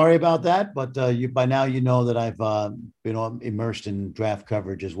 sorry about that, but by now you know that I've been immersed in draft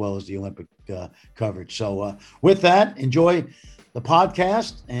coverage as well as the Olympic coverage. So with that, enjoy the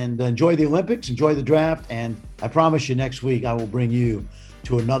podcast and enjoy the Olympics, enjoy the draft, and I promise you next week I will bring you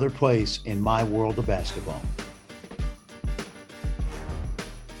to another place in my world of basketball.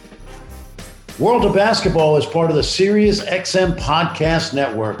 World of Basketball is part of the SiriusXM Podcast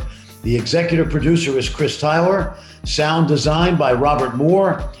Network. The executive producer is Chris Tyler. Sound design by Robert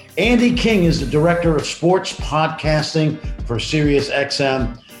Moore. Andy King is the director of sports podcasting for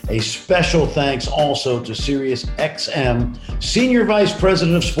SiriusXM. A special thanks also to SiriusXM Senior Vice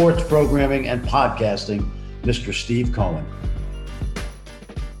President of Sports Programming and Podcasting, Mr. Steve Cohen.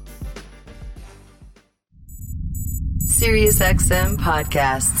 SiriusXM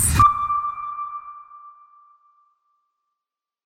Podcasts.